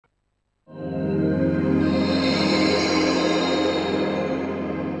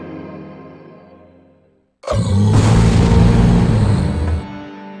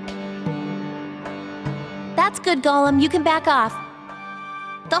good, Golem. You can back off.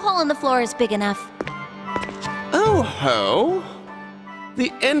 The hole in the floor is big enough. Oh ho!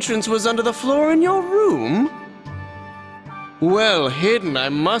 The entrance was under the floor in your room? Well hidden, I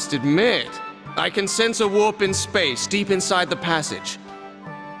must admit. I can sense a warp in space deep inside the passage.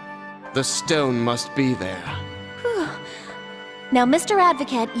 The stone must be there. Now, Mr.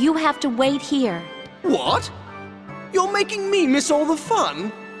 Advocate, you have to wait here. What? You're making me miss all the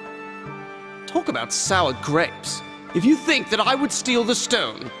fun? Talk about sour grapes. If you think that I would steal the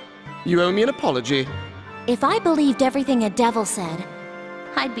stone, you owe me an apology. If I believed everything a devil said,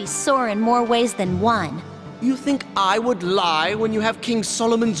 I'd be sore in more ways than one. You think I would lie when you have King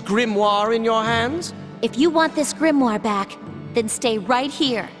Solomon's grimoire in your hands? If you want this grimoire back, then stay right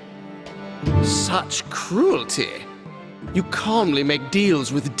here. Such cruelty. You calmly make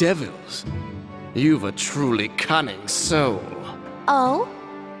deals with devils. You've a truly cunning soul. Oh?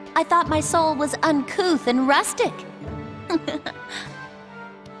 I thought my soul was uncouth and rustic.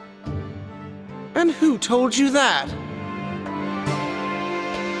 And who told you that?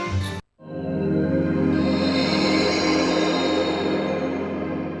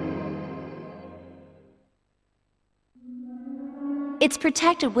 It's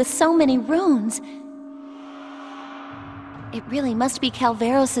protected with so many runes. It really must be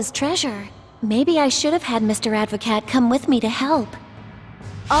Calvaros's treasure. Maybe I should have had Mr. Advocate come with me to help.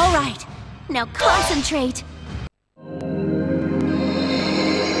 All right, now concentrate.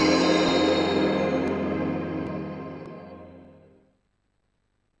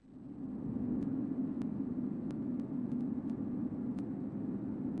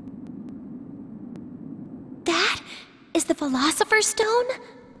 That is the Philosopher's Stone?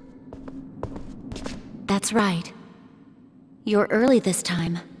 That's right. You're early this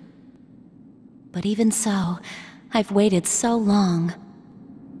time. But even so, I've waited so long.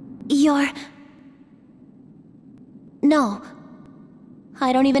 No.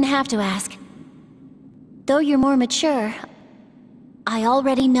 I don't even have to ask. Though you're more mature, I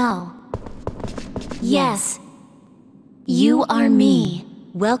already know. Yes. You are me.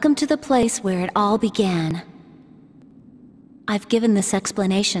 Welcome to the place where it all began. I've given this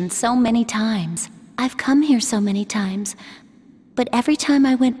explanation so many times. I've come here so many times. But every time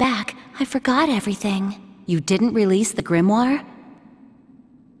I went back, I forgot everything. You didn't release the grimoire?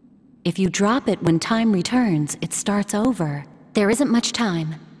 If you drop it when time returns, it starts over. There isn't much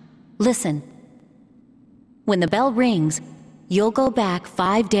time. Listen. When the bell rings, you'll go back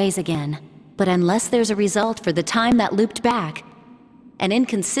 5 days again. But unless there's a result for the time that looped back, an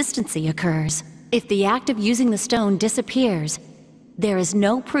inconsistency occurs. If the act of using the stone disappears, there is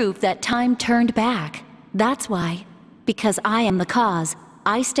no proof that time turned back. That's why, because I am the cause,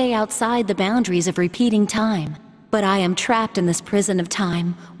 I stay outside the boundaries of repeating time. But I am trapped in this prison of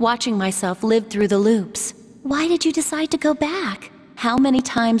time, watching myself live through the loops. Why did you decide to go back? How many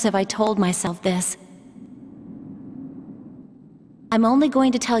times have I told myself this? I'm only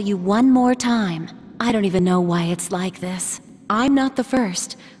going to tell you one more time. I don't even know why it's like this. I'm not the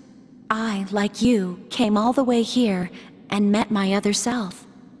first. I, like you, came all the way here and met my other self.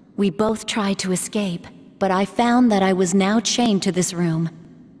 We both tried to escape, but I found that I was now chained to this room.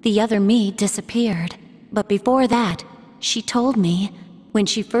 The other me disappeared. But before that, she told me, when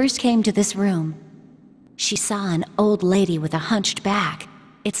she first came to this room, she saw an old lady with a hunched back.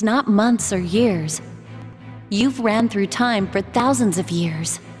 It's not months or years. You've ran through time for thousands of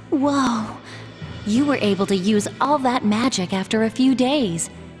years. Whoa! You were able to use all that magic after a few days.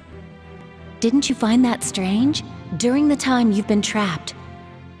 Didn't you find that strange? During the time you've been trapped,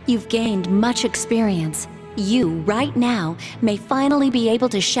 you've gained much experience. You, right now, may finally be able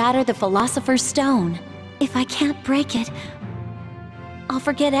to shatter the Philosopher's Stone. If I can't break it, I'll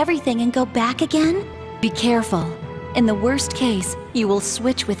forget everything and go back again? Be careful. In the worst case, you will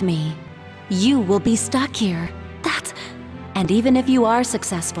switch with me. You will be stuck here. And even if you are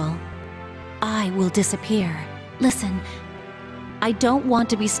successful, I will disappear. Listen, I don't want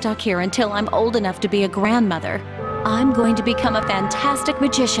to be stuck here until I'm old enough to be a grandmother. I'm going to become a fantastic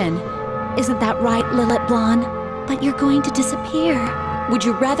magician. Isn't that right, Lilith Blonde? But you're going to disappear. Would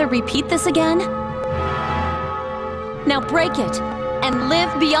you rather repeat this again? Now break it, and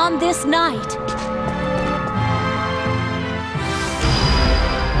live beyond this night!